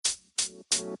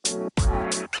Hello?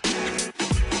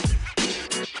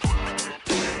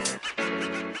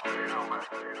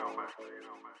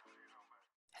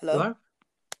 Hello,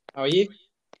 how are you?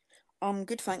 I'm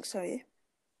good, thanks. How are you?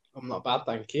 I'm not bad,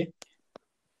 thank you.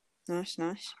 Nice,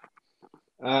 nice.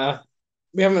 Uh,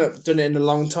 we haven't done it in a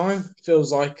long time.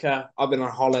 Feels like I've been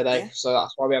on holiday, Yeah, so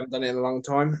that's why we haven't done it in a long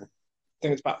time. I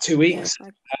think it's about two yeah, weeks,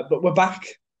 but we're back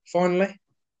finally.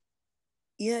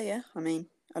 yeah. I mean,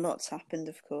 a lot's happened,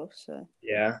 of course. So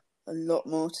Yeah. a lot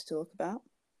more to talk about.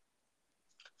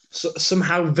 So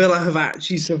somehow Villa have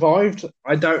actually survived.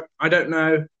 I don't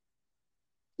know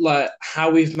like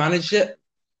how we've managed it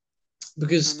I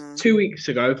because know. 2 weeks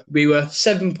ago we were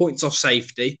 7 points off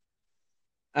safety,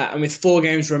 and with 4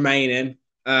 games remaining,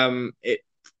 it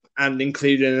and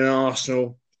including an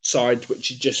Arsenal side which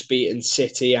had just beaten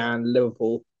City and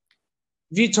Liverpool.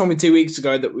 If you told me 2 weeks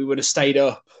ago that we would have stayed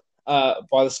up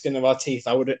by the skin of our teeth,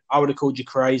 I would have called you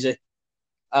crazy.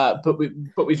 But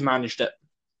we've managed it.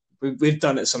 We've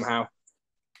done it somehow.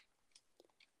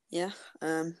 Yeah.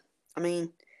 I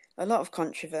mean, a lot of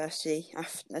controversy,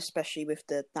 especially with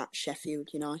that Sheffield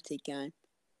United game,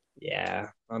 Yeah,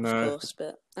 I of know. course.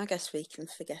 But I guess we can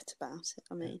forget about it.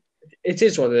 I mean, It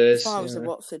is what it if is. I was a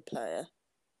Watford player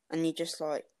and you just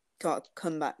got a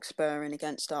comeback spurring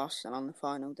against Arsenal on the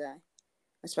final day,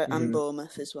 and Mhm.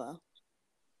 Bournemouth as well.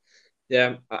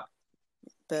 Yeah, I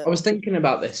But was thinking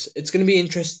about this. It's going to be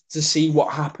interesting to see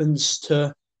what happens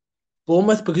to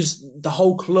Bournemouth because the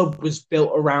whole club was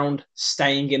built around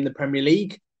staying in the Premier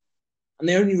League. And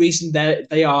the only reason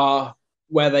they are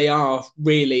where they are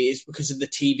really is because of the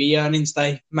TV earnings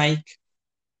they make.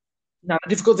 Now, the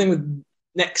difficult thing with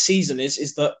next season is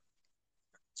that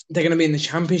they're going to be in the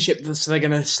championship, so they're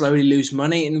going to slowly lose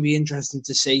money, and it'll be interesting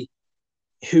to see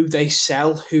who they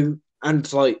sell, who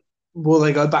and like will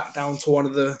they go back down to one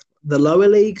of the lower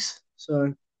leagues?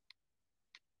 So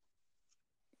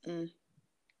mm,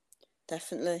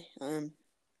 definitely.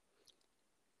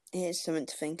 Here's something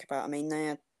to think about. I mean,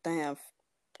 they have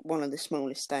one of the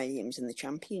smallest stadiums in the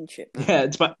Championship now. yeah,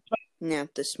 it's about. And they have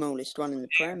the smallest one in the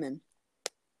Prem.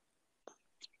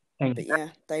 But yeah,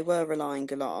 they were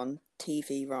relying a lot on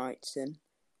TV rights and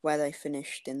where they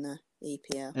finished in the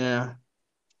EPL. Yeah,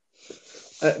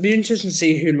 it'd be interesting to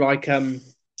see who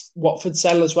Watford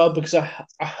sell as well because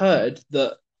I heard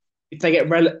that if they get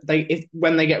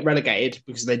when they get relegated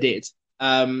because they did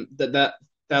that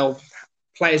they'll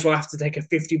players will have to take a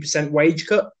 50% wage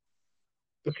cut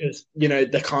because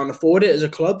they can't afford it as a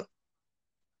club.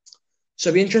 So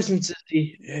it'll be interesting to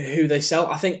see who they sell.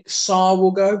 I think Saar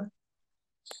will go.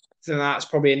 So that's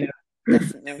probably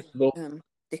Definitely. inevitable.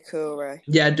 Decore.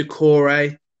 Yeah,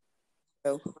 Decore.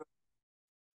 Oh,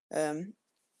 um,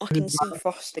 I can see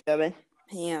Foster going.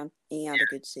 He had a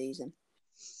good season.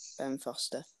 Ben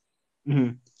Foster.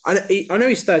 Mm-hmm. I know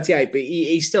he's 38, but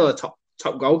he's still a top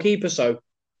goalkeeper. So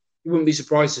you wouldn't be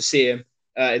surprised to see him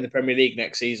in the Premier League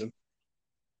next season.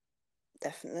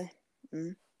 Definitely.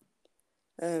 Mm.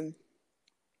 Um.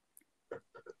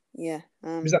 Yeah.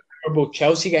 It was that terrible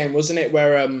Chelsea game, wasn't it,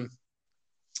 where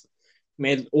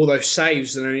made all those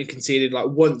saves and only conceded like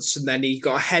once, and then he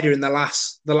got a header in the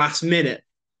last minute.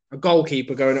 A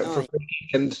goalkeeper going up for Oh, a free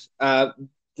kick, and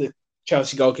the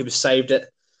Chelsea goalkeeper saved it.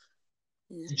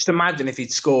 yeah. Just imagine if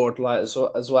he'd scored like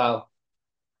as well.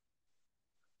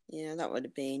 Yeah, that would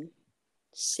have been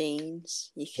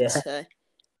scenes, you could Yeah. say.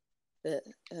 But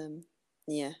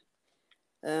yeah.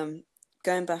 Um,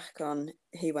 Going back on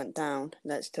who went down,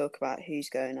 let's talk about who's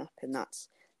going up, and that's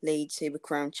Leeds, who were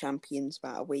crowned champions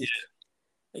about a week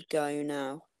ago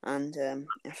now, and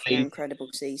after an incredible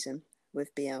season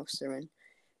with Bielsa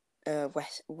and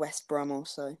West Brom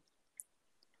also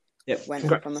Yep. went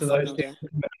up on Congrats the to those final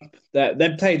two. day.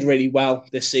 They've played really well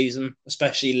this season,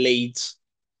 especially Leeds.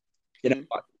 Mm,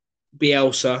 Like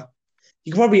Bielsa.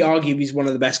 You can probably argue he's one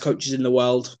of the best coaches in the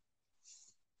world.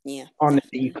 yeah, Honestly,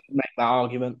 you definitely. could make that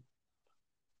argument.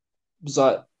 It's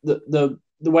like the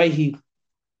way he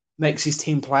makes his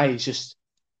team play is just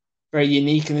very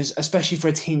unique, and especially for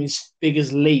a team as big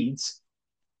as Leeds,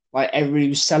 like everybody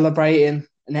was celebrating,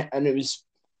 and it was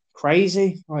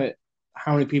crazy, like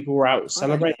how many people were out I don't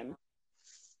celebrating. get him,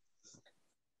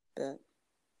 but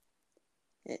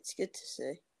it's good to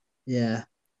see. Yeah,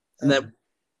 and Um, then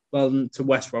well to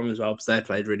West Brom as well because they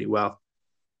played really well.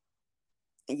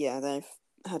 yeah, they've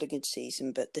had a good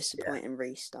season, but Yeah, disappointing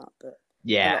restart. But a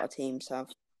yeah, lot of teams have.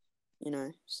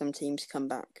 Some teams come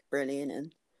back brilliant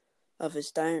and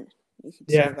others don't. You could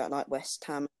say yeah. that like West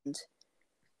Ham and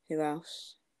who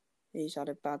else? Who's had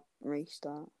a bad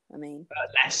restart? I mean,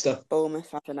 Leicester,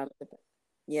 Bournemouth haven't had a.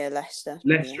 Yeah, Leicester.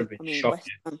 Leicester Yeah, have been I mean shocking.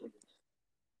 West Ham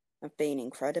have been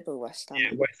incredible. West Ham.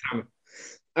 Yeah, West Ham.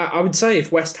 I would say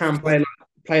if West Ham play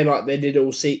like they did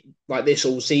like this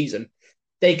all season,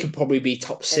 they could probably be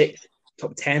top 6,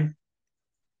 top 10.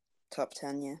 Top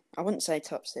 10, yeah. I wouldn't say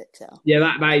top 6 at all. Yeah,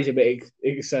 that is a bit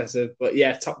excessive, but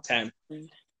yeah, top 10.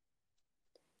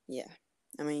 Yeah.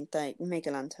 I mean,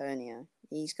 Miguel Antonio,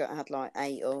 he's had like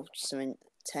 8 or something,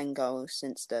 10 goals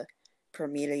since the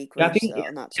Premier League restart,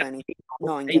 and that's only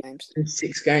 9 games.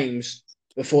 6 games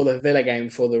before the Villa game,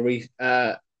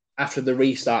 after the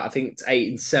restart. I think it's 8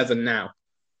 and 7 now.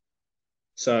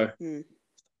 So. I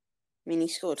mean, he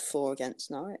scored 4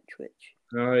 against Norwich, which.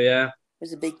 Oh yeah.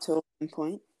 Was a big talking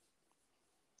point.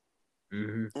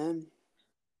 Mm-hmm.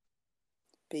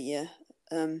 But yeah.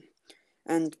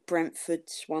 And Brentford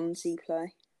Swansea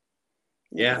play.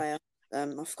 Yeah. I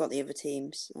forgot the other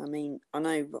teams. I mean, I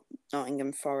know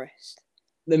Nottingham Forest.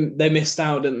 They missed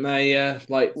out, didn't they? Yeah. I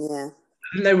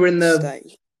think they were in the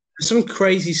some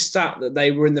crazy stat that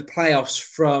they were in the playoffs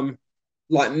from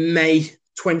like May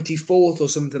 24th or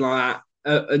something like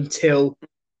that until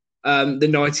the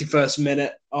 91st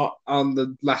minute on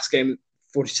the last game,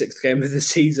 46th game of the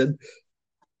season.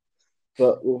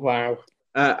 But wow,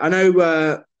 I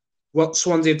know what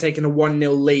Swansea have taken a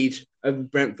 1-0 lead over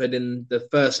Brentford in the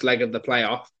first leg of the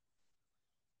playoff.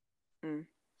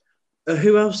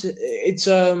 Who else? It's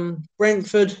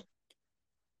Brentford,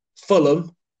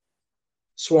 Fulham,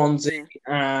 Swansea,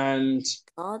 and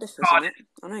Cardiff, isn't it?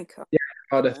 I know Cardiff. Yeah,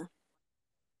 Cardiff.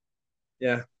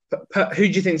 Yeah. Who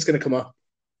do you think is going to come up?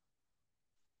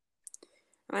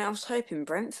 I mean, I was hoping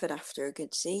Brentford after a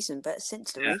good season, but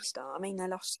since the restart, I mean, they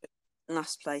lost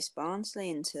last place Barnsley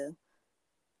until,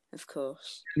 of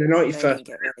course, the 91st.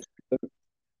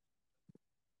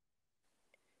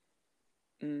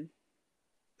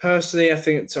 Personally, I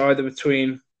think it's either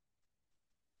between.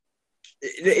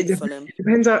 It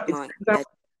depends how.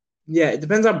 It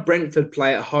depends how Brentford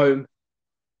play at home.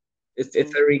 If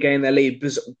they regain their lead,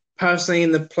 because personally,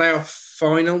 in the playoff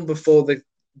final before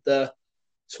the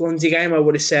Swansea game, I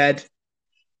would have said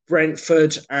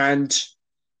Brentford and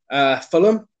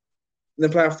Fulham in the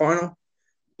playoff final.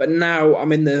 But now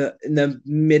I'm in the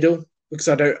middle because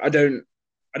I don't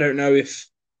know if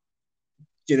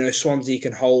Swansea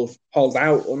can hold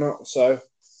out or not. So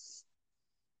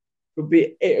it'll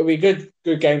be good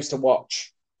games to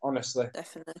watch, honestly.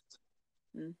 Definitely.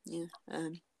 Yeah.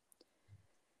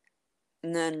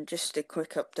 And then just a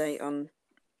quick update on,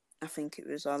 I think it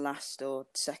was our last or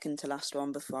second to last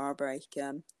one before our break,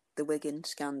 the Wigan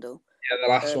scandal. Yeah,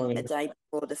 the last one. A day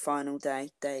before the final day,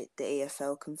 the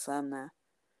EFL confirmed their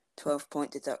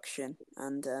 12-point deduction,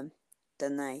 and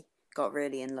then they got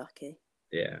really unlucky.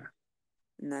 Yeah.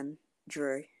 And then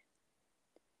drew.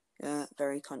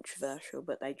 Very controversial,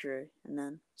 but they drew, and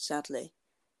then sadly,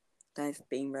 they've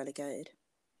been relegated.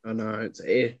 I know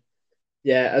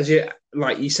yeah, as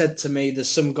you said to me, there's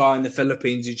some guy in the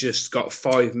Philippines who just got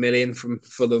 5 million from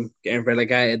Fulham getting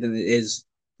relegated, and it is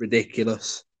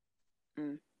ridiculous.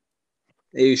 It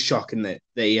is shocking that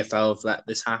the EFL have let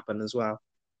this happen as well.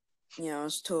 Yeah, I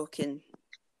was talking.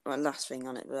 Well, last thing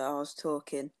on it, but I was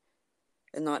talking,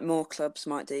 and like more clubs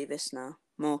might do this now.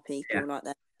 More people like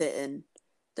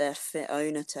their fit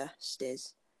owner test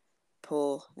is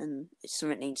poor, and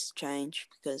something needs to change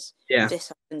because this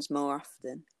happens more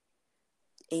often.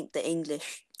 The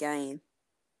English game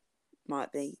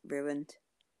might be ruined.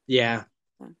 Yeah.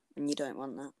 And you don't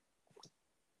want that.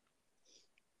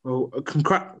 Well,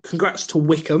 congrats to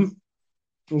Wickham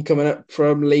coming up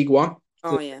from League One.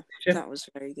 Oh, yeah. That was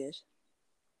very good.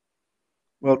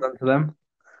 Well done to them.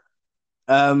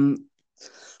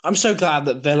 I'm so glad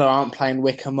that Villa aren't playing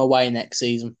Wickham away next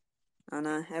season. I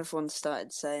know. Everyone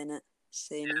started saying it as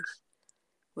soon as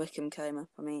Wickham came up.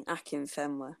 I mean,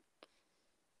 Akinfenwa.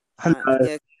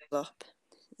 Jurgen Klopp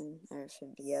and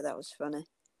everything. But yeah, that was funny.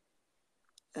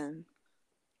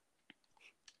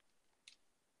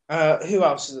 Who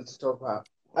else is there to talk about?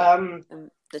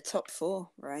 The top 4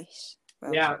 race.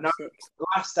 Well, the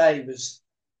last day was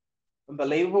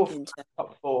unbelievable.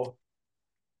 Top 4.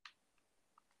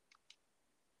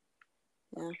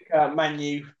 Yeah. Man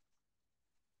U.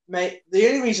 Mate, the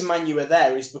only reason Man U were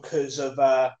there is because of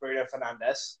Bruno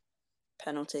Fernandes.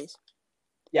 Penalties.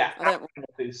 Yeah,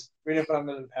 penalties. Bruno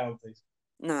Fernandes and penalties.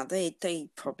 No, they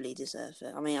probably deserve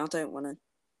it. I mean, I don't want to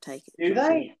take it. Do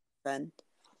they?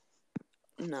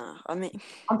 No, I mean,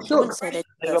 I'm sure. I wouldn't say they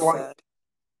deserve third.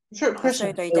 I'm sure Chris.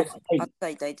 I'd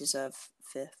say they deserve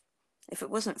 5th. If it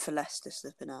wasn't for Leicester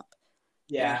slipping up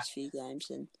the last few games,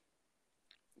 and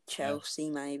Chelsea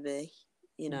maybe,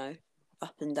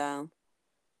 up and down,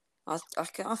 I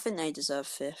think they deserve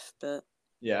 5th. But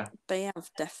they have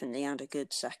definitely had a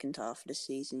good second half of the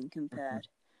season compared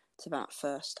to that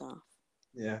first half.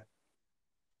 Yeah.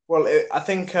 Well, I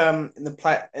think in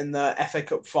the FA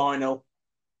Cup final,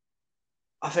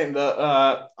 I think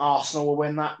that Arsenal will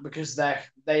win that because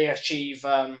they achieve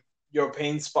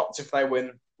European spots if they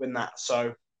win that.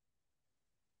 So,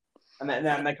 and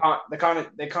then they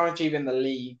can't achieve in the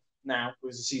league now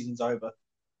because the season's over.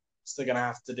 So they're gonna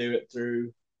have to do it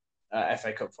through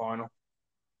FA Cup final.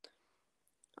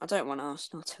 I don't want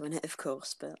Arsenal to win it, of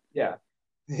course, but yeah.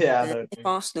 If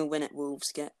Arsenal win it,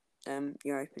 Wolves get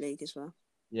Europa League as well.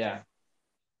 Yeah.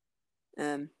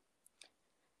 But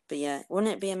yeah,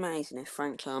 wouldn't it be amazing if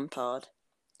Frank Lampard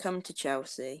come to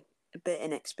Chelsea, a bit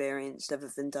inexperienced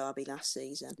other than Derby last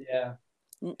season? Yeah.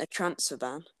 A transfer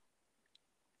ban.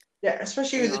 Yeah,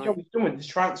 especially with the job he's done with the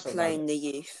transfer playing the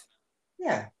youth.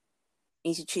 Yeah.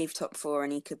 He's achieved top 4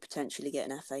 and he could potentially get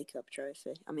an FA Cup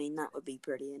trophy. I mean, that would be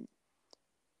brilliant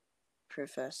for a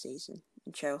first season.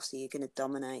 And Chelsea are going to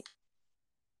dominate.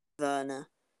 Werner.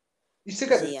 You still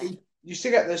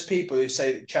get those people who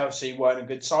say that Chelsea weren't a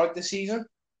good side this season.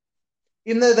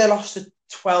 Even though they lost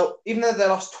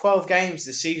 12 games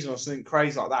this season or something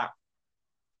crazy like that.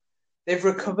 They've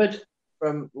recovered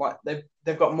from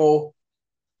they've got more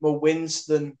wins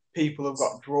than people have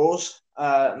got draws.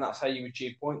 And that's how you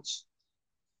achieve points.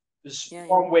 Because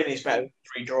one win is better than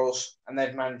 3 draws, and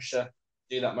they've managed to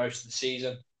do that most of the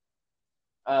season.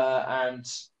 And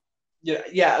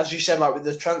yeah, as you said, like with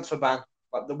the transfer ban,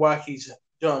 like the work he's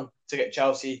done to get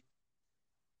Chelsea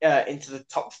into the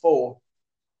top 4,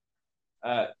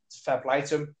 fair play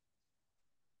to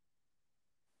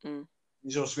him.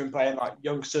 He's also been playing like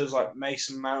youngsters like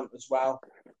Mason Mount as well.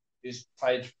 He's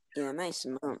played. Yeah,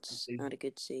 Mason Mount's had a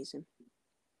good season.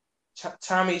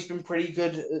 Tammy's been pretty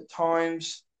good at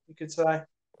times, you could say.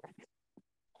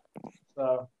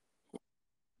 So,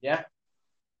 yeah.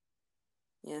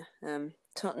 Yeah.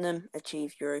 Tottenham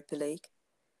achieved Europa League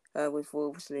with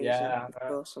Wolves losing, of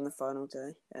course, on the final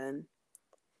day.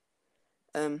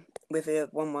 With a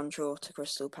 1-1 draw to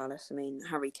Crystal Palace. I mean,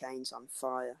 Harry Kane's on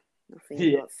fire. I think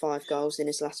he got 5 goals in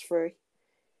his last 3.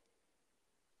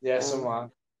 Yeah, somewhere.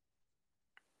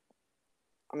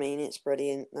 I mean, it's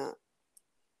brilliant that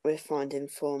we're finding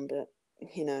form, but,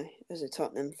 as a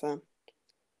Tottenham fan,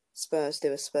 Spurs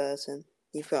do a Spurs, and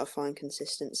you've got to find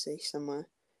consistency somewhere.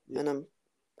 Yeah. And I'm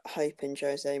hoping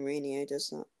Jose Mourinho does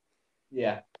that.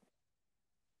 Yeah.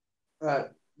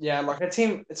 Yeah, like a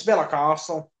team, it's a bit like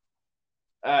Arsenal.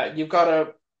 You've got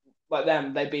to, like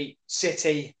them, they beat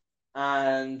City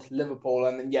and Liverpool,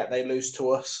 and then they lose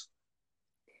to us.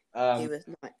 He was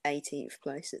like 18th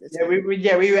place at the time. We were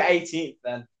 18th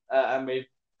then, and we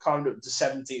climbed up to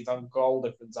 17th on goal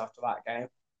difference after that game.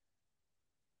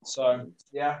 So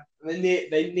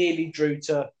they nearly drew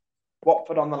to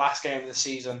Watford on the last game of the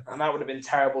season, and that would have been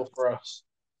terrible for us.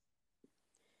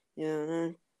 Yeah, I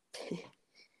know.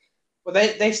 But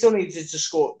they still needed to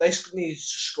score. They needed to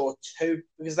score 2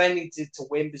 because they needed to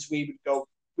win because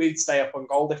we'd stay up on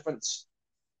goal difference.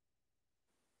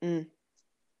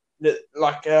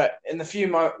 Like in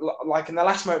the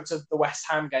last moments of the West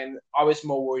Ham game, I was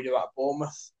more worried about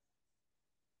Bournemouth.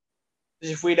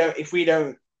 Because if we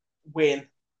don't win,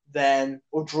 then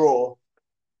or draw,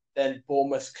 then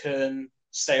Bournemouth can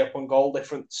stay up on goal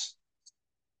difference.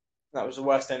 That was the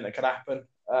worst thing that could happen,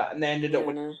 and they ended up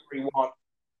winning 3-1.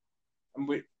 And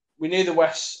we knew the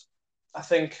West. I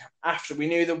think after we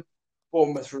knew the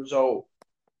Bournemouth result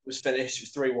was finished, it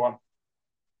was 3-1.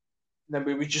 Then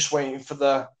we were just waiting for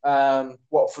the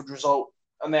Watford result,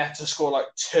 and they had to score like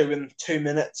 2 in 2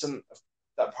 minutes, and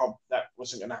that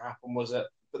wasn't going to happen, was it?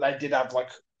 But they did have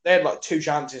they had 2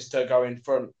 chances to go in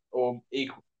front or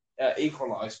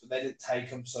equalise, but they didn't take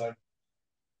them. So,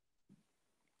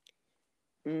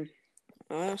 I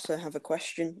also have a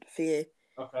question for you.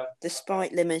 Okay.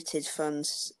 Despite limited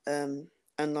funds,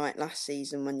 unlike last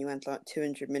season when you had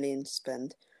 200 million to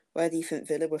spend, where do you think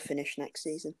Villa will finish next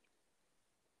season?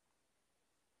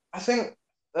 I think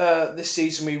this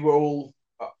season we were all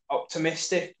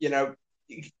optimistic.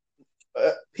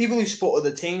 People who support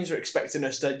other teams are expecting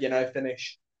us to,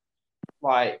 finish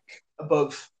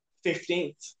above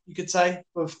 15th, you could say,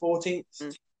 above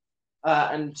 14th.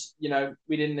 And,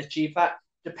 we didn't achieve that.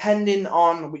 Depending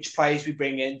on which players we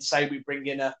bring in, say we bring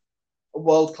in a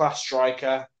world-class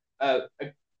striker,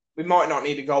 we might not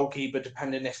need a goalkeeper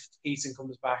depending if Heaton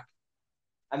comes back.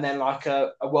 And then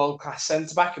a world-class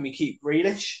centre-back, and we keep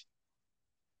Grealish.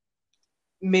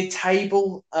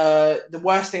 Mid-table, the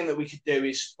worst thing that we could do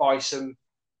is buy some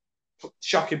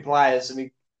shocking players and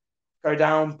we go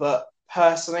down. But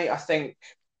personally, I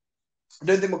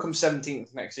don't think we'll come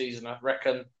 17th next season. I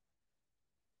reckon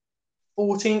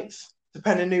 14th,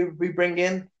 depending who we bring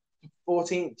in.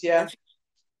 14th, yeah.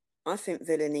 I think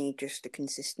Villa need just a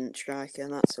consistent striker,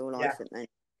 and that's all I think they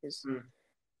need.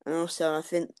 And also, I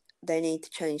think they need to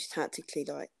change tactically,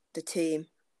 like the team.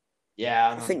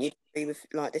 Yeah, I think you agree with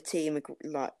like the team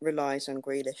like relies on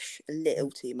Grealish a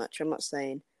little too much. I'm not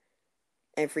saying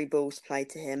every ball's played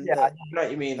to him, yeah, I but know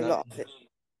what you mean. a lot of it.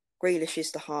 Grealish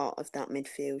is the heart of that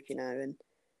midfield, and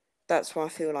that's why I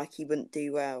feel like he wouldn't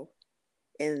do well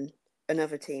in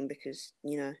another team because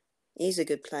he's a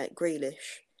good player.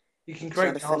 Grealish. You can He's had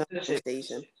create a phenomenal chances.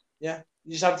 season. Yeah,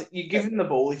 you just have to. You give him the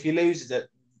ball. If he loses it,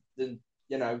 then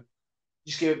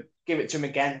just give it to him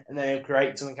again, and then he'll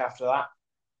create something after that.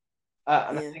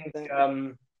 And I think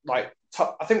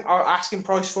I think our asking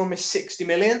price for him is 60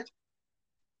 million.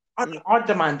 I'd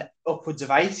demand upwards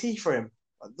of 80 for him.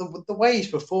 The way he's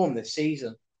performed this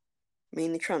season. I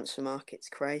mean, the transfer market's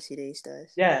crazy these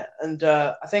days. Yeah, and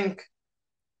I think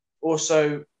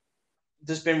also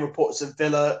there's been reports that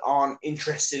Villa aren't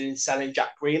interested in selling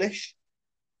Jack Grealish.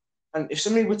 And if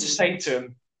somebody were to say to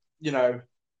him,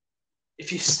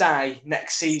 if you stay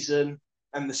next season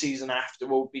and the season after,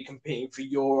 we'll be competing for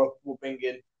Europe, we'll bring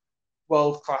in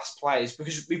world class players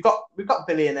because we've got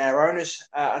billionaire owners.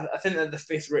 I think they're the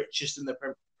fifth richest in the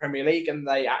Premier League, and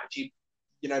they actually,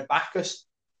 back us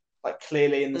like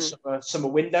clearly in the summer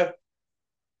window.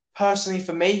 Personally,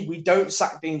 for me, we don't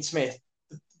sack Dean Smith.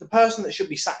 The person that should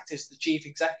be sacked is the chief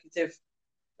executive,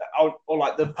 or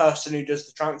like the person who does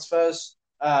the transfers,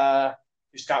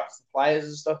 who scouts the players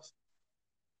and stuff.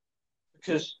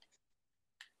 Because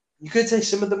you could say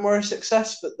some of them were a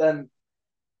success, but then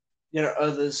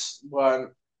others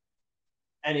weren't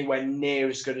anywhere near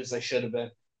as good as they should have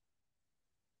been.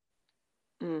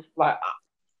 Like,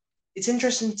 it's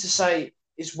interesting to say,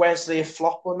 is Wesley a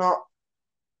flop or not?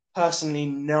 Personally,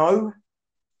 no.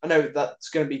 I know that's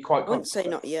going to be quite. I wouldn't say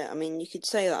not yet. I mean, you could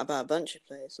say that about a bunch of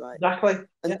players, like exactly.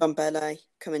 Ndombele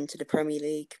coming to the Premier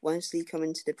League, Wesley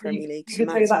coming to the Premier League. You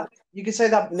could say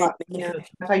that.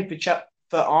 Played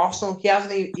for Arsenal. He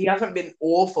hasn't been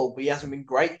awful, but he hasn't been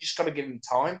great. You just got to give him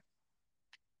time.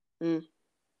 And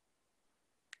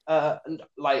I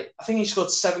think he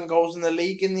scored 7 goals in the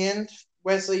league in the end,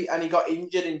 Wesley, and he got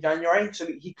injured in January, so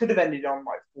he could have ended on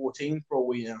 14 for all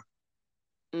we know.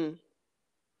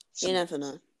 So, you never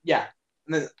know. Yeah,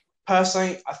 and then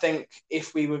personally, I think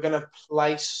if we were going to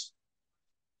place,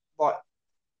 I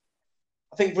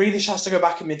think Grealish has to go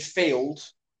back in midfield.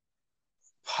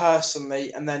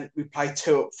 Personally, and then we play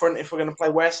 2 up front if we're going to play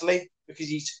Wesley, because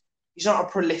he's not a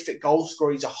prolific goal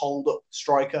scorer. He's a hold-up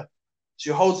striker.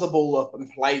 So he holds the ball up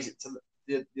and plays it to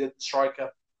the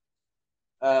striker.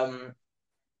 And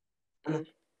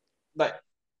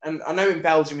I know in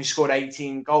Belgium he scored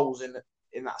 18 goals in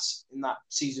that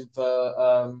season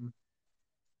for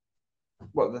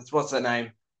what's their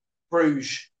name?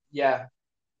 Bruges. Yeah.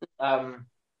 And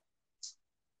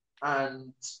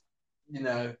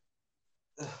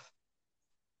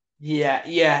yeah,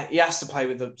 he has to play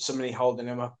with somebody holding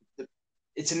him up.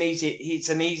 It's an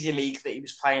easy league that he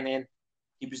was playing in.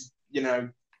 He was,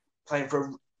 playing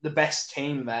for the best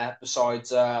team there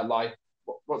besides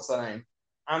what's their name?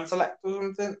 Anderlecht or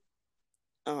something?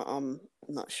 I'm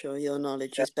not sure. Your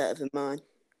knowledge is better than mine.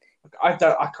 I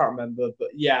can't remember, but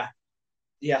yeah,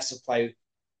 he has to play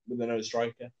with another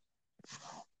striker.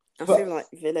 I feel like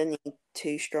Villa need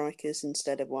 2 strikers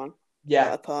instead of 1. Yeah,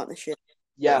 like a partnership.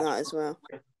 Yeah, like that as well.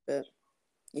 But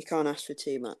you can't ask for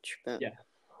too much. But yeah,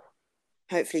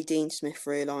 hopefully Dean Smith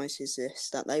realises this,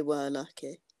 that they were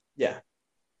lucky. Yeah,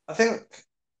 I think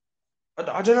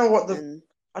I don't know what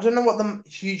the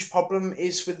huge problem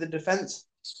is with the defense.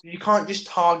 You can't just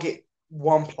target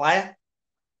one player.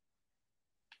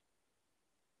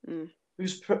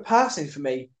 Because personally, for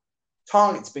me,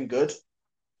 Target's been good.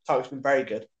 Target's been very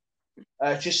good.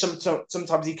 Just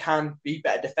sometimes he can be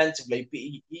better defensively, but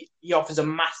he offers a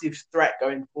massive threat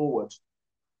going forward.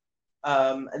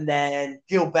 And then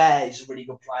Gilbert is a really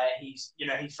good player. He's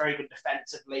very good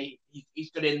defensively.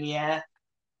 He's good in the air.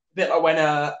 A bit like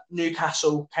when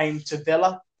Newcastle came to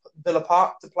Villa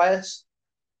Park to play us.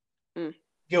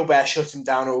 Gilbert shut him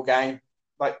down all game.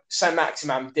 Like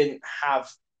Saint-Maximin didn't have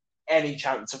any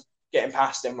chance of getting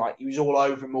past him. Like he was all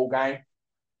over him all game. And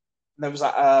there was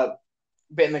a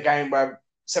bit in the game where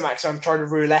Saint-Maximin tried to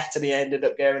roulette and he ended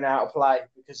up going out of play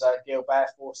because Gilbert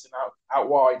forced him out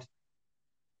wide.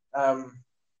 And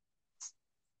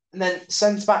then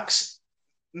centre backs,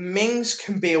 Mings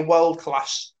can be a world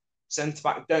class centre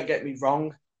back. Don't get me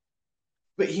wrong,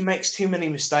 but he makes too many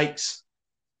mistakes.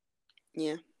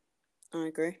 Yeah, I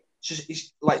agree.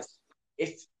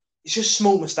 It's just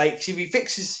small mistakes. If he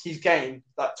fixes his game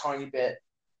that tiny bit,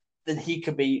 then he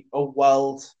could be a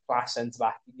world class centre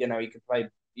back. He could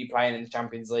be playing in the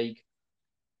Champions League.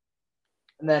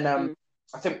 And then I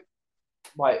think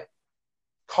like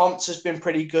Conte has been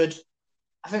pretty good.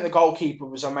 I think the goalkeeper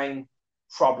was our main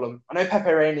problem. I know Pepe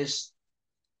Reina's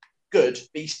good,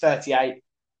 but he's 38.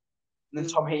 And then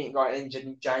Tom Heaton got injured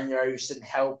in January, which didn't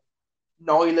help.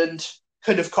 Nyland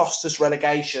could have cost us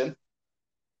relegation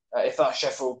if that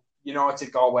Sheffield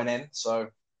United goal went in. So,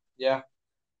 yeah.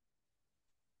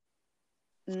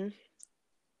 Mm.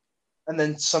 And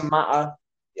then Samatta,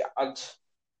 he's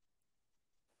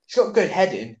got good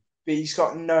heading, but he's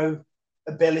got no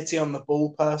ability on the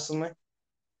ball personally.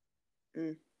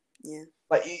 Yeah.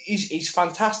 Like he's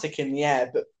fantastic in the air,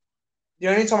 but the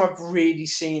only time I've really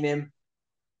seen him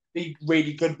be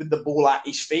really good with the ball at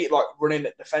his feet, like running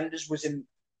at defenders, was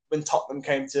when Tottenham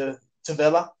came to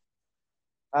Villa.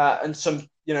 And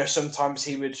sometimes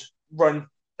he would run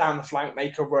down the flank,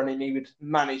 make a run, and he would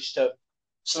manage to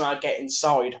somehow get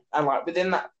inside. And like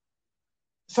within that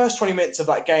first 20 minutes of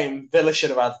that game, Villa should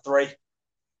have had 3.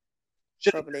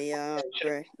 Probably, yeah. I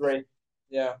agree. 3.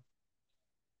 Yeah.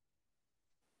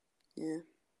 Yeah.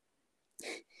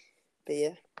 But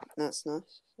yeah, that's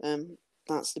nice.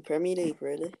 That's the Premier League,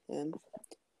 really.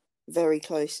 Very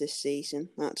close this season.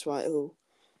 That's why it all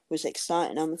was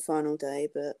exciting on the final day.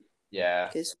 But yeah,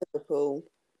 because Liverpool,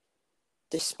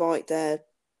 despite their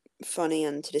funny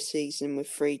end to the season with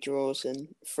 3 draws and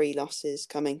 3 losses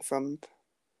coming from,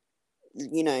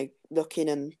 looking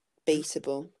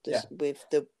unbeatable with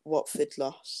the Watford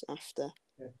loss after.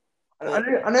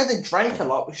 I know they drank a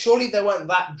lot, but surely they weren't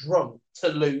that drunk to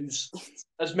lose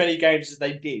as many games as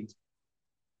they did.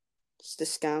 It's the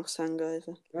Scouse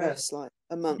hangover. Yeah. It's like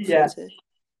a month or 2.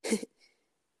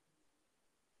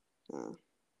 Oh,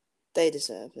 they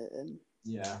deserve it.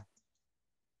 Yeah.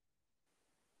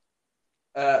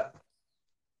 Let's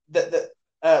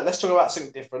talk about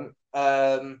something different.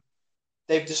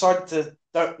 They've decided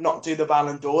to not do the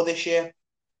Ballon d'Or this year.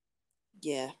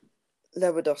 Yeah.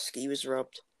 Lewandowski was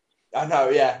robbed. I know,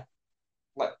 yeah.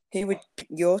 Who would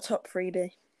your top 3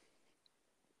 be?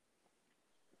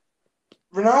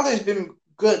 Ronaldo's been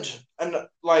good, and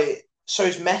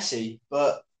so's Messi,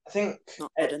 but I think not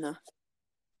good enough.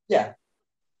 Yeah,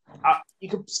 you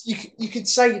could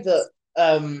say that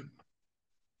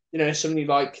somebody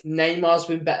like Neymar's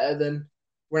been better than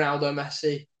Ronaldo,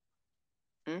 Messi.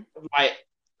 I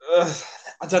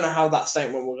don't know how that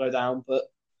statement will go down,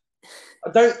 but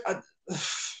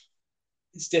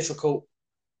it's difficult.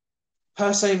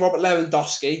 Personally, Robert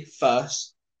Lewandowski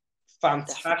first.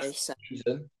 Fantastic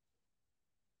season.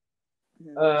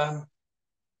 I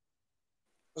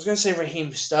was going to say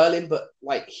Raheem Sterling, but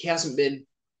he hasn't been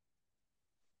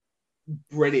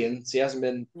brilliant. He hasn't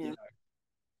been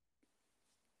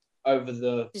over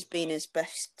the. He's been his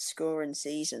best scoring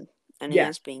season, and he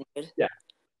has been good. Yeah,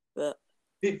 but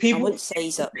people I wouldn't say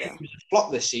he's up there. He was a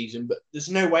flop this season, but there's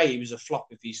no way he was a flop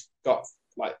if he's got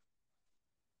I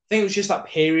think it was just that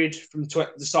period from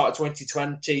the start of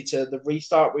 2020 to the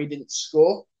restart where he didn't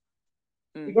score.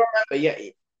 You got to remember,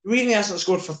 he really hasn't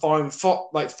scored for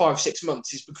 5-6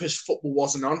 months. Is because football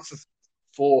wasn't on for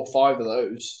 4 or 5 of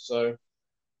those. So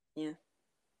yeah,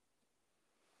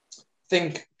 I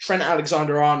think Trent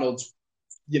Alexander-Arnold.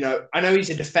 I know he's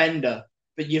a defender,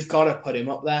 but you've got to put him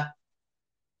up there.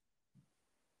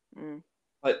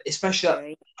 Especially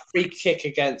that free kick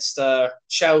against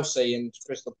Chelsea and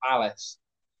Crystal Palace.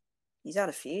 He's had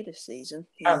a few this season.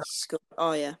 Crystal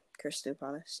Palace.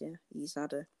 Yeah, he's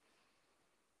had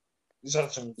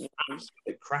some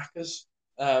crackers.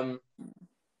 It's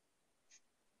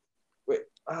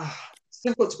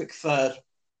difficult to pick third.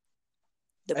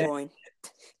 De Bruyne.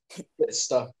 Bit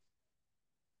stuff.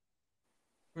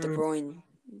 De Bruyne.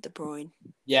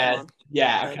 Yeah.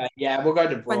 Okay. Yeah, we'll go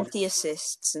De Bruyne. 20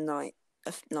 assists and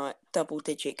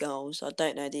double-digit goals. I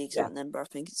don't know the exact number. I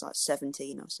think it's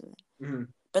 17 or something. Mm-hmm.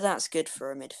 But that's good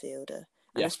for a midfielder,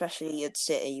 and especially at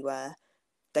City where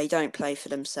they don't play for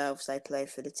themselves; they play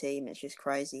for the team. It's just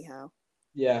crazy how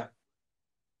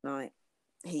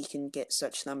he can get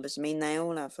such numbers. I mean, they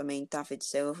all have. I mean, David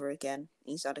Silva again.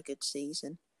 He's had a good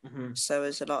season. Mm-hmm. So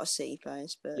has a lot of City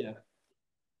players, but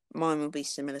mine will be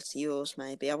similar to yours.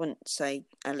 Maybe I wouldn't say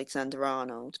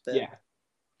Alexander-Arnold, but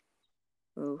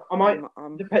I might.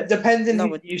 Depending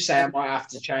who you say, I might have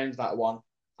to change that one.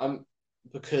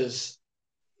 Because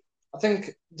I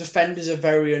think defenders are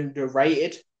very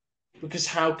underrated. Because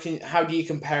how do you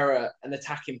compare an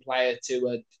attacking player to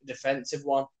a defensive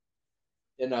one?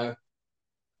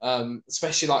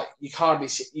 Especially you hardly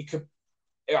see, you could.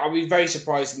 I'll be very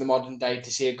surprised in the modern day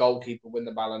to see a goalkeeper win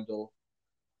the Ballon d'Or.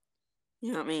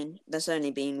 You know what I mean? There's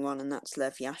only been one, and that's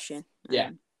Lev Yashin.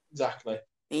 Exactly.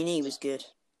 I mean, he was good.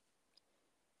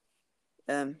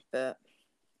 But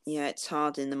it's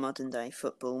hard in the modern day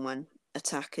football when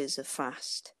attackers are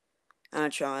fast,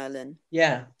 agile, and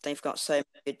they've got so many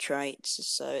good traits.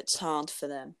 So it's hard for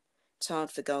them. It's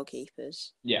hard for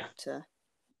goalkeepers. To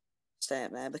stay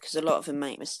up there because a lot of them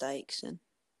make mistakes and.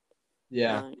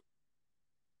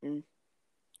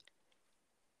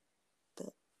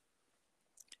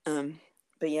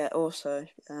 But yeah, also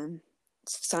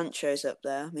Sancho's up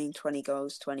there. I mean, 20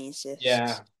 goals, 20 assists.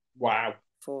 Yeah, wow.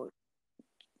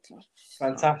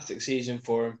 Fantastic season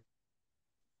for him.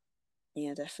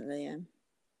 Yeah, definitely.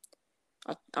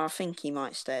 I think he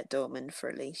might stay at Dortmund for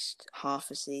at least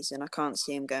half a season. I can't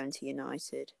see him going to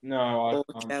United. Or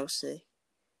Chelsea.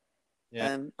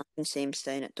 I can see him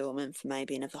staying at Dortmund for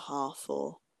maybe another half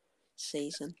or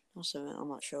season or something. I'm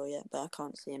not sure yet, but I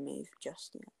can't see him move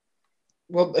just yet.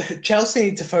 Well, Chelsea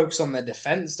need to focus on their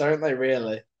defence, don't they,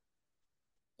 really?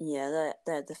 Yeah,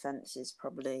 their defence is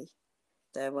probably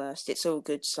their worst. It's all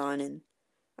good signing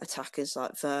attackers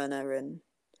like Werner and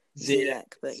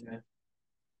Ziyech, but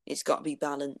it's got to be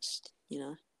balanced,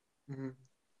 Mm-hmm.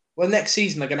 Well, next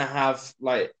season they're going to have,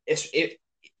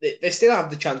 they still have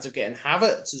the chance of getting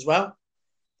Havertz as well.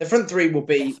 The front three will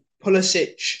be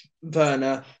Pulisic,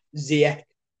 Werner, Ziyech,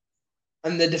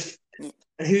 and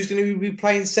and who's going to be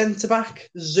playing centre back?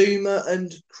 Zuma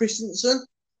and Christensen.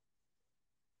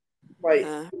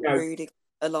 Rudiger,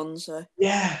 Alonso.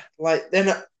 Yeah, they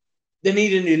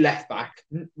need a new left back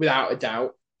without a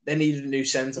doubt. They need a new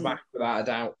centre back without a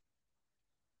doubt.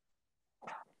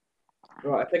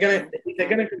 Right, if they're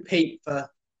gonna compete for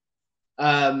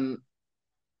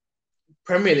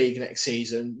Premier League next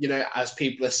season, as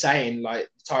people are saying, like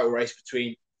the title race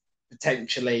between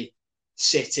potentially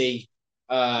City,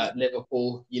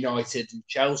 Liverpool, United, and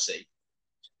Chelsea.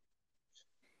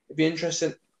 It'd be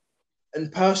interesting.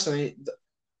 And personally,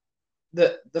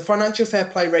 the financial fair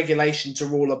play regulations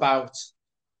are all about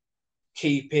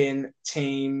keeping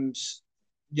teams,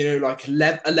 like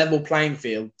a level playing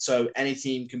field, so any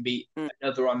team can beat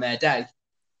another on their day.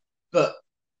 But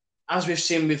as we've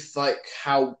seen with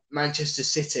how Manchester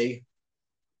City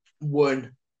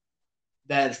won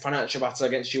their financial battle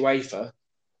against UEFA,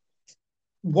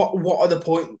 what are the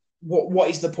point? What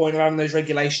is the point of having those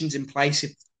regulations in place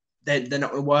if they're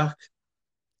not going to work?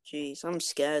 Jeez, I'm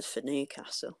scared for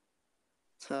Newcastle.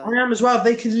 I am as well.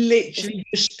 They could literally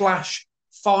just splash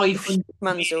 500.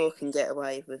 Mansour can get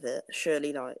away with it.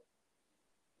 Surely,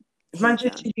 if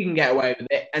Manchester City can get away with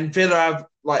it, and Villa have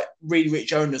really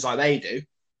rich owners like they do,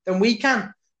 then we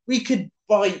can. We could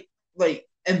buy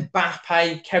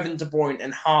Mbappe, Kevin De Bruyne,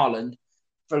 and Haaland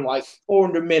for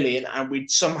 400 million, and we'd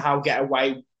somehow get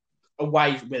away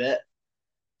with it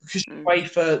because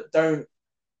UEFA don't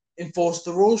enforce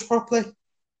the rules properly.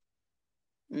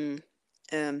 It's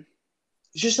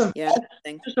just unfair.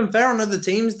 It's just unfair on other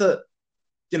teams that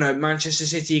Manchester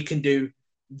City can do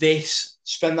this,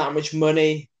 spend that much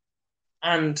money,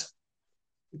 and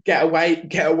get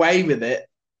away with it.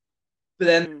 But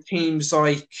then teams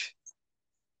like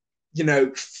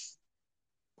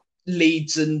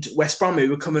Leeds and West Brom who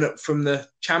were coming up from the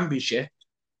Championship,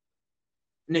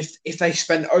 and if they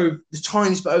spend over the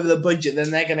tiniest bit over the budget,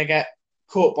 then they're going to get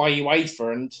caught by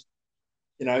UEFA and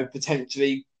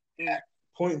potentially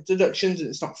point deductions, and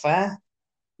it's not fair.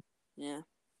 Yeah.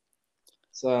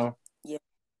 So. Yeah,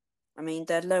 I mean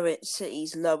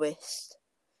City's lowest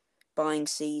buying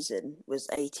season was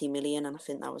 80 million, and I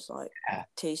think that was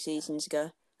 2 seasons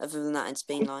ago. Other than that, it's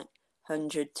been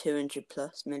 100, 200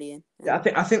 plus million. Yeah,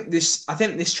 I think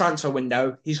this transfer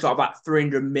window, he's got about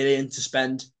 300 million to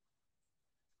spend.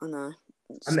 I know,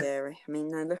 it's scary. I mean,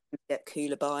 they're looking to get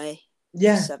Koulibaly.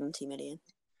 70 million.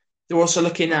 They're also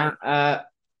looking at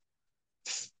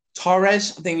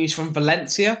Torres. I think he's from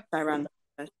Valencia.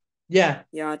 Yeah.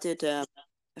 Yeah, I did a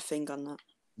thing on that.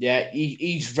 Yeah,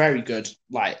 he's very good.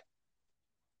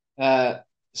 I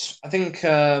think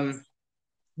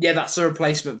that's the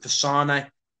replacement for Sane.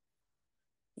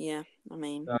 Yeah, I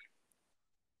mean,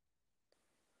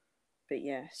 but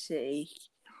yeah, City.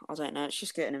 I don't know. It's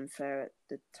just getting unfair at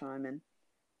the timing.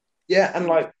 Yeah, and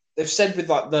they've said with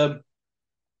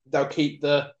they'll keep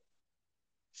the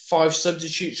 5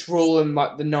 substitutes rule, and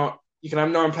you can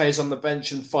have 9 players on the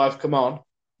bench and 5 come on.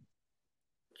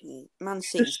 Man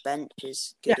City's bench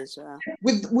is good as well.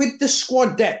 With the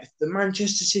squad depth that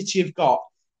Manchester City have got,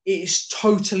 it is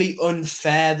totally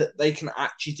unfair that they can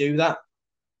actually do that.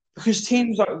 Because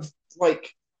teams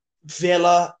like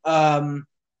Villa,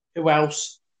 who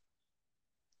else?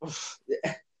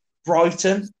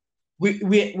 Brighton.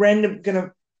 We're end up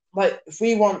gonna if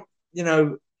we want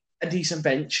a decent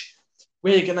bench,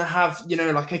 we're gonna have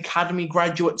academy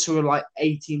graduates who are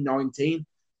 18, 19.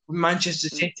 Manchester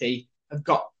City have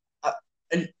got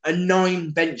a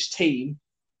 9 bench team,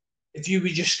 if you were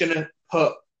just going to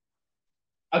put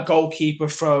a goalkeeper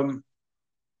from,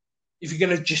 if you're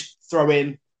going to just throw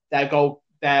in their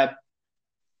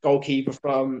goalkeeper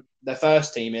from their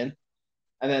first team in,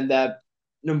 and then their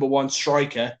number one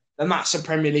striker, then that's a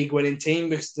Premier League winning team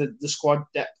because the squad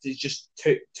depth is just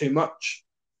too much.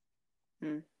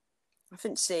 I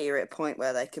think City are at a point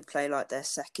where they could play like their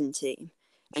second team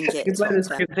and They get could top play the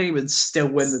 10. second team and still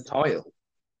win the title.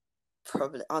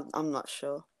 Probably. I'm not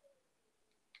sure.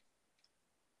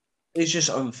 It's just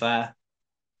unfair.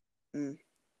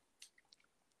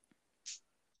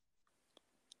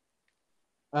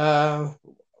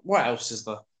 What else is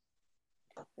there?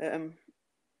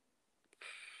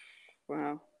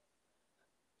 Wow.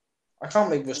 I can't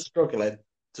believe we're struggling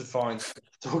to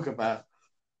talk about.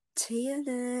 Tier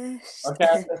list.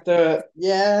 Okay,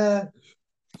 yeah.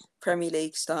 Premier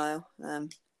League style.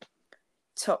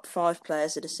 Top 5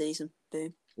 players of the season.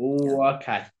 Boom. Oh,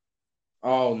 okay.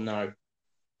 Oh no.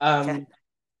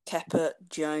 Kepa,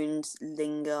 Jones,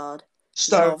 Lingard,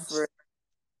 Stones. Lovren.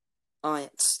 Oh, yeah,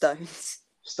 Stones.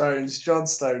 Stones, John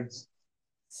Stones.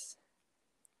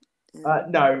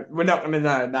 No, we're not going to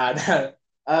know.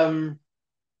 No.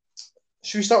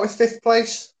 Should we start with 5th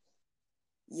place?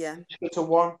 Yeah. Go to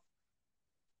 1.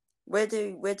 We'll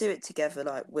do it together.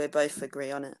 Like we'll both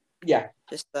agree on it. Yeah.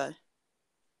 Just so.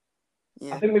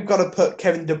 Yeah. I think we've got to put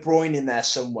Kevin De Bruyne in there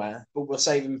somewhere, but we'll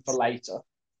save him for later.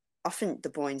 I think De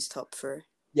Bruyne's top 3.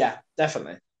 Yeah,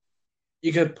 definitely.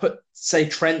 You could put, say,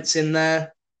 Trent's in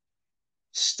there.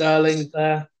 Sterling's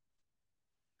there.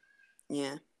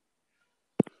 Yeah.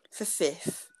 For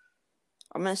 5th,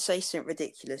 I'm going to say something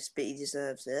ridiculous, but he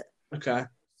deserves it. Okay.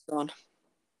 Son.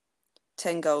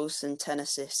 10 goals and 10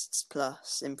 assists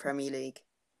plus in Premier League.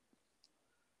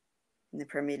 In the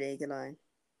Premier League alone.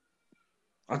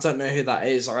 I don't know who that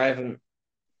is. I haven't.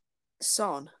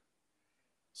 Son.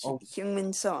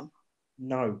 Heung-min Son.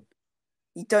 No.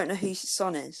 You don't know who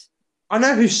Son is? I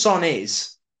know who Son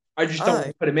is. I just don't want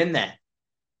to put him in there.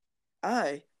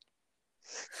 Oh.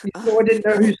 You thought I didn't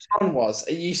know who Son was?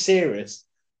 Are you serious?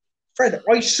 Fred,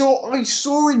 I saw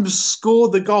him score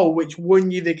the goal which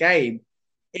won you the game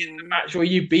in the match where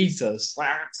you beat us.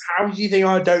 Like, how do you think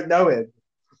I don't know him?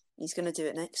 He's going to do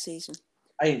it next season.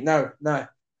 No.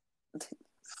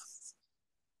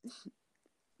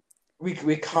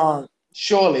 We can't.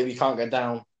 Surely we can't go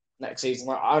down next season.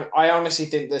 I honestly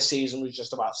think this season was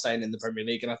just about staying in the Premier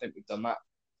League, and I think we've done that.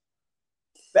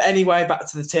 But anyway, back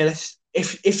to the tier list.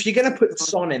 If you're going to put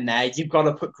Son in there, you've got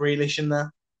to put Grealish in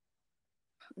there.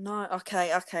 No,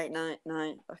 okay, no,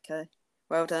 okay.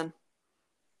 Well done.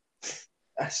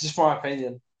 That's just my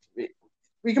opinion.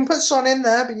 We can put Son in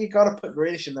there, but you've got to put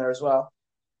Grealish in there as well.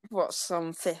 What's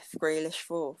Son 5th, Grealish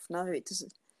 4th? No, it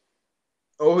doesn't.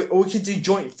 Or we could do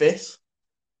joint 5th.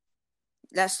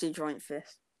 Let's do joint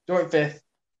 5th. Joint 5th,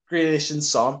 Grealish and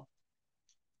Son.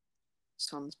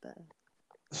 Son's better.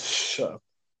 Shut up.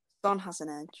 Son has an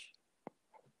edge.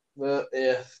 But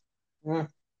yeah.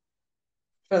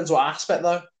 Depends what aspect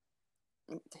though.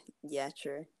 Yeah,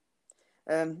 true.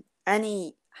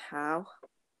 Anyhow.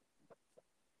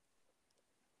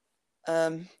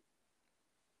 Third.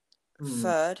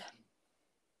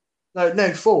 No,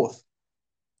 4th.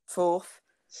 4th.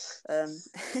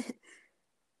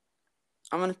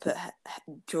 I'm gonna put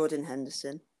Jordan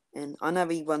Henderson in. I know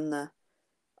he won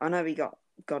I know he got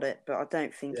it, but I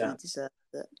don't think he deserved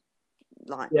it.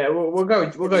 We'll go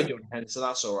Jordan Henderson.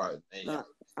 That's all right.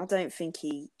 I don't think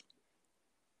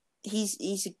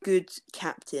he's a good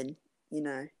captain,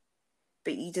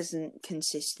 but he doesn't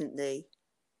consistently.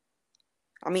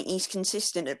 I mean, he's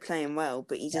consistent at playing well,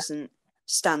 but he doesn't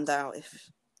stand out.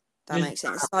 If that makes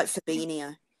sense, it's like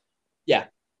Fabinho. Yeah.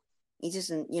 He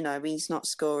doesn't, he's not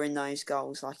scoring those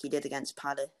goals like he did against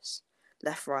Palace,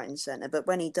 left, right, and centre. But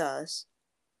when he does,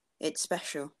 it's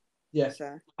special. Yeah.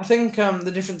 So. I think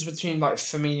the difference between like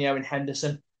Firmino and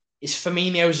Henderson is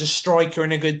Firmino is a striker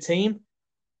in a good team.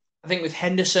 I think with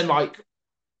Henderson, like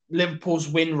Liverpool's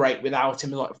win rate without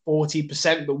him is like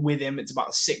 40%, but with him it's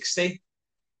about 60%.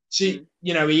 So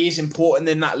he is important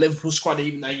in that Liverpool squad,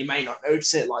 even though you may not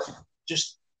notice it. Like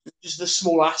just the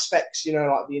small aspects,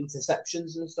 like the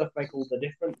interceptions and stuff make all the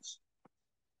difference.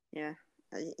 Yeah,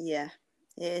 it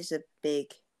is a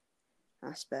big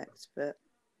aspect, but.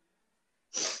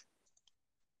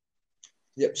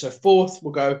 Yep. So 4th,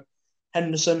 we'll go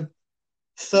Henderson.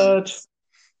 3rd.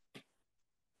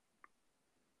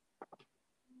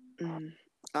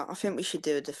 I think we should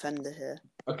do a defender here.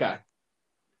 Okay.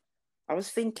 I was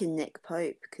thinking Nick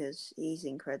Pope because he's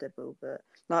incredible, but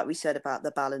like we said about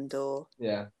the Ballon d'Or,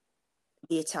 the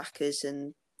attackers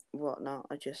and whatnot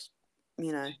are just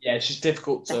Yeah, it's just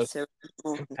difficult to better,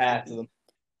 more compare to them.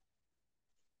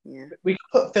 Yeah. We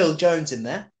could put Phil Jones in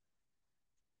there.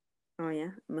 Oh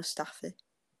yeah, Mustafi.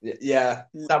 Yeah,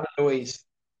 David Luiz.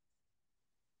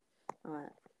 All right.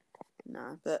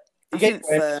 No, but You I get think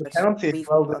your third penalty as we've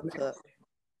well, got to don't you? put.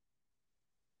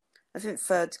 I think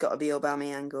third's got to be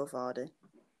Aubameyang or Vardy.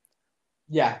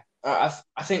 Yeah, I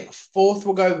think fourth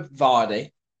will go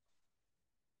Vardy.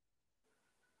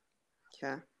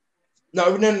 Okay.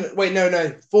 No, wait,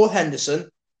 no. Fourth Henderson.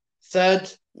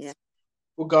 Third, Yeah.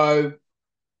 will go.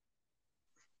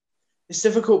 It's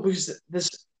difficult because there's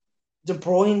De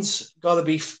Bruyne's got to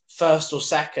be first or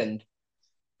second.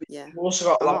 Yeah. You've also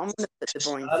got I'm like going to put De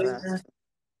Bruyne Sterling first. there.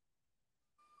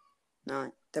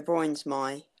 No, De Bruyne's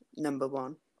my number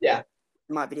one. Yeah. It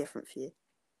might be different for you.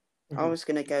 I Mhm. was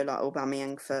going to go like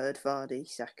Aubameyang third, Vardy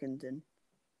second, and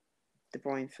De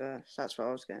Bruyne first. That's what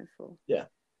I was going for. Yeah.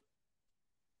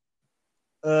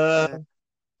 What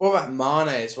about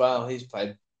Mane as well? He's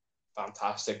played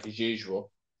fantastic as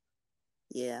usual.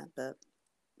 Yeah, but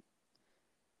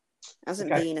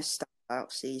hasn't Okay. been a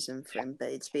standout season for him, but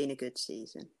it's been a good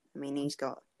season. I mean, he's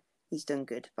done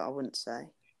good, but I wouldn't say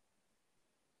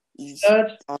he's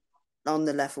Third. on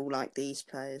the level like these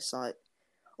players, like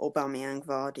Aubameyang,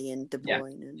 Vardy, and De Yeah.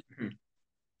 Bruyne. And Mhm.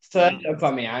 Third,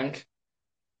 Aubameyang.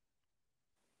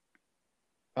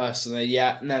 Personally,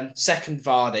 yeah, and then second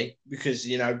Vardy because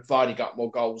Vardy got more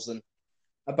goals than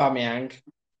Aubameyang.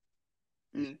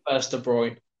 First De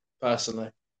Bruyne,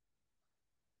 personally.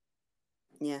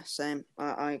 Yeah, same.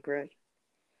 I agree.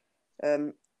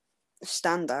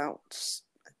 Standouts,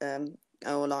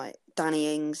 or like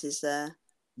Danny Ings is there,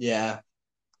 Yeah,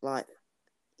 like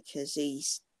because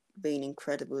he's been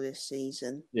incredible this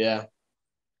season. yeah,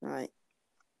 Right,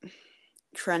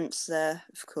 Trent's there,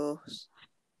 of course.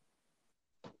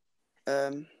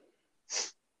 There's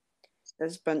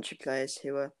a bunch of players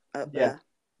who are up yeah. there.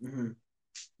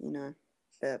 Mm-hmm.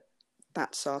 But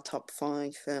that's our top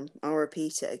five. I'll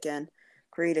repeat it again.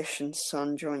 Grealish and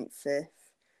Son joint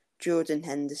fifth, Jordan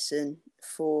Henderson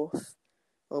fourth,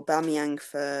 Aubameyang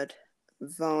third,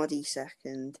 Vardy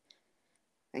second,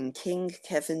 and King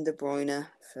Kevin De Bruyne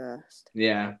first.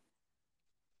 Yeah.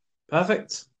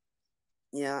 Perfect.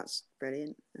 Yeah, that's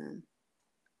brilliant. Have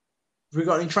we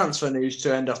got any transfer news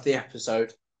to end off the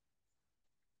episode?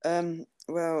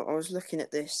 Well, I was looking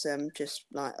at this just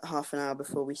like half an hour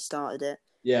before we started it.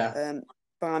 Yeah.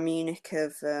 Bayern Munich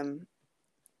have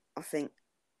I think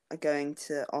are going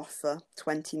to offer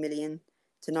 20 million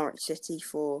to Norwich City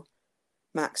for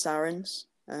Max Aarons,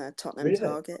 Tottenham Really?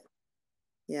 target.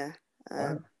 Yeah.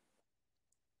 Wow.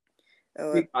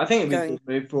 Oh, I think it'd be a going good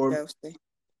move for him. Chelsea.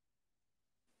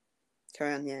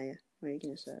 Carry on, yeah. What are you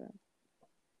going to say?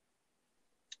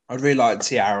 I'd really like to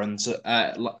see Aaron's,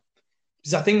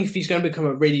 because I think if he's going to become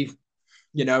a really,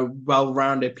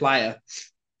 well-rounded player,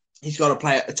 he's got to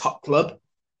play at a top club.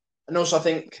 And also, I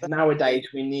think nowadays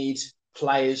we need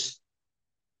players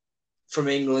from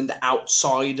England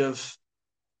outside of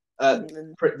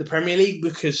England. the Premier League,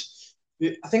 because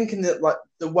I think in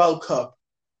the World Cup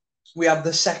we have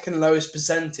the second lowest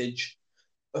percentage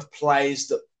of players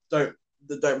that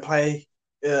don't play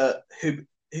who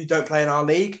don't play in our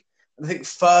league. And I think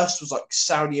first was like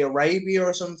Saudi Arabia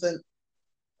or something.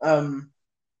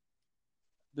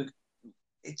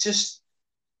 It's just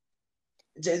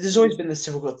there's always been this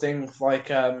typical thing like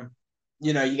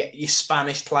you get your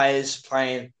Spanish players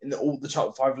playing in all the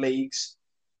top five leagues.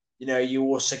 You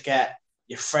also get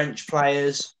your French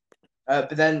players, but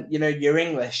then your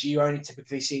English, you only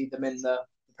typically see them in the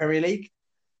Premier League.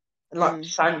 And like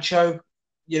Sancho,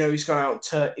 he's gone out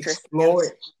to explore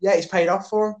it. Yeah, it's paid off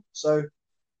for him. So I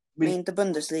mean, the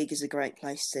Bundesliga is a great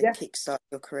place to kickstart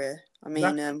your career. I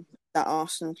mean, that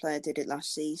Arsenal player did it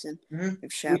last season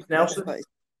with Schalke.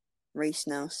 Reiss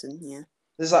Nelson, yeah.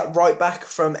 There's that right back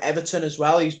from Everton as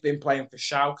well. He's been playing for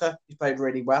Schalke. He's played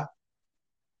really well.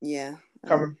 Yeah.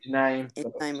 Can't remember his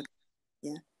name.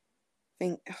 Yeah. I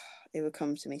think it will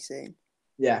come to me soon.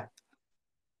 Yeah.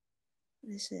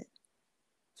 What is it?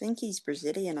 I think he's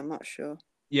Brazilian. I'm not sure.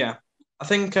 Yeah. I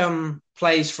think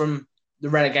plays from the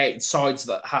relegated sides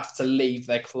that have to leave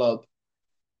their club.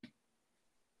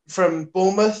 From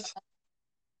Bournemouth,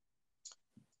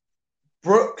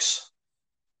 Brooks,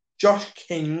 Josh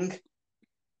King,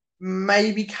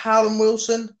 maybe Callum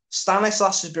Wilson.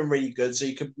 Stanislas has been really good, so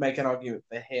you could make an argument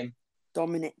for him.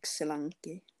 Dominic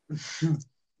Solanke.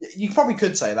 You probably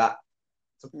could say that,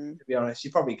 to be honest.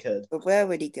 You probably could. But where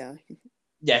would he go?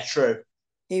 Yeah, true.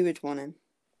 Who would want him?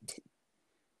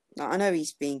 I know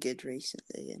he's been good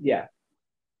recently. Yeah.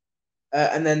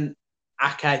 And then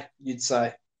Ake, you'd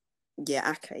say.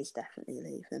 Yeah, Ake's definitely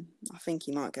leaving. I think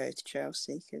he might go to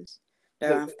Chelsea because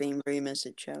there have been rumours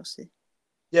at Chelsea.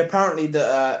 Yeah, apparently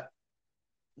that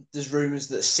there's rumours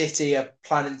that City are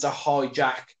planning to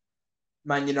hijack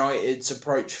Man United's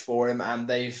approach for him, and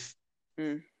they've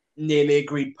nearly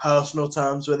agreed personal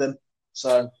terms with him.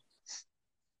 So,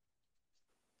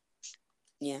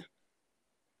 yeah.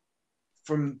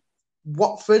 From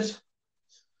Watford,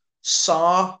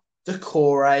 Sarr,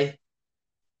 Decore,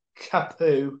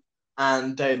 Capu,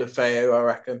 and De La Feo, I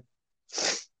reckon.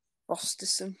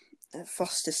 Foster. Yeah,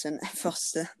 Foster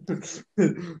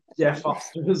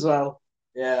as well.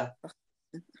 Yeah.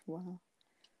 Wow.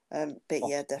 But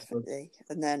yeah, definitely.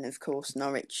 And then, of course,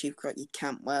 Norwich, you've got your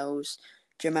Campbells,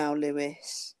 Jamal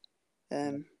Lewis.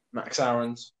 Max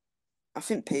Aarons. I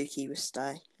think Pookie will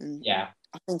stay. And yeah.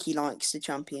 I think he likes the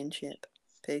Championship,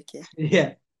 Pookie.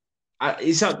 Yeah.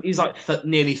 He's like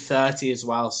nearly 30 as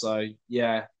well, so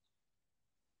yeah.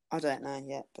 I don't know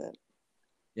yet, but...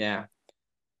 Yeah.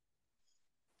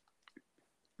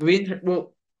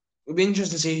 It'll be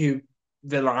interesting to see who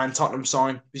Villa and Tottenham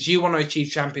sign, because you want to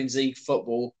achieve Champions League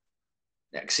football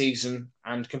next season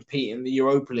and compete in the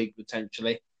Europa League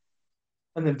potentially.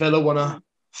 And then Villa want to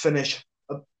finish,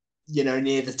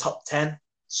 near the top 10.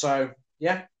 So,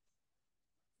 yeah.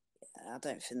 I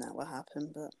don't think that will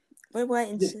happen, but we're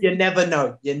waiting to see. You never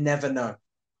know.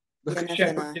 Look at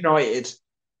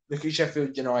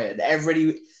Sheffield United.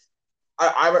 Everybody,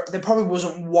 there probably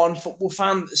wasn't one football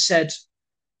fan that said,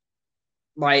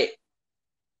 like,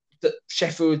 that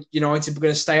Sheffield United were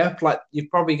going to stay up. Like, you'd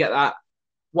probably get that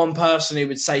one person who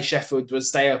would say Sheffield would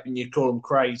stay up and you'd call them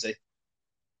crazy.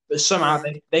 But somehow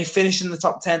they finished in the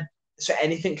top 10. So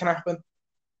anything can happen.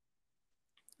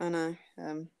 I know.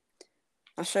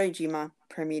 I showed you my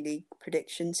Premier League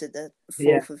predictions at the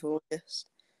 4th of August,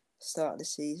 start of the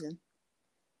season.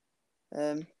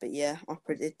 But yeah, I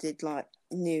predicted like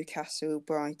Newcastle,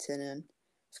 Brighton, and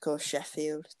of course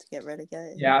Sheffield to get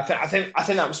relegated. Yeah, I think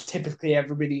that was typically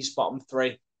everybody's bottom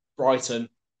three: Brighton,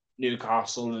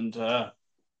 Newcastle, and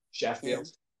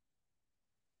Sheffield.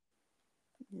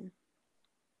 Yeah.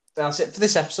 That's it for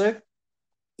this episode.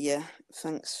 Yeah,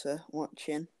 thanks for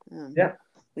watching. Yeah,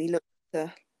 we look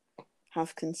to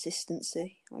have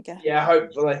consistency, I guess. Yeah,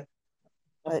 hopefully.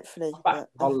 Hopefully. I'm back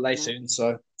from holiday soon,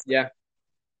 so yeah.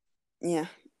 Yeah.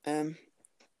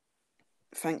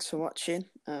 Thanks for watching.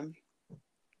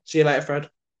 See you later, Fred.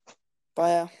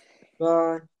 Bye.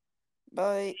 Bye.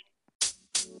 Bye.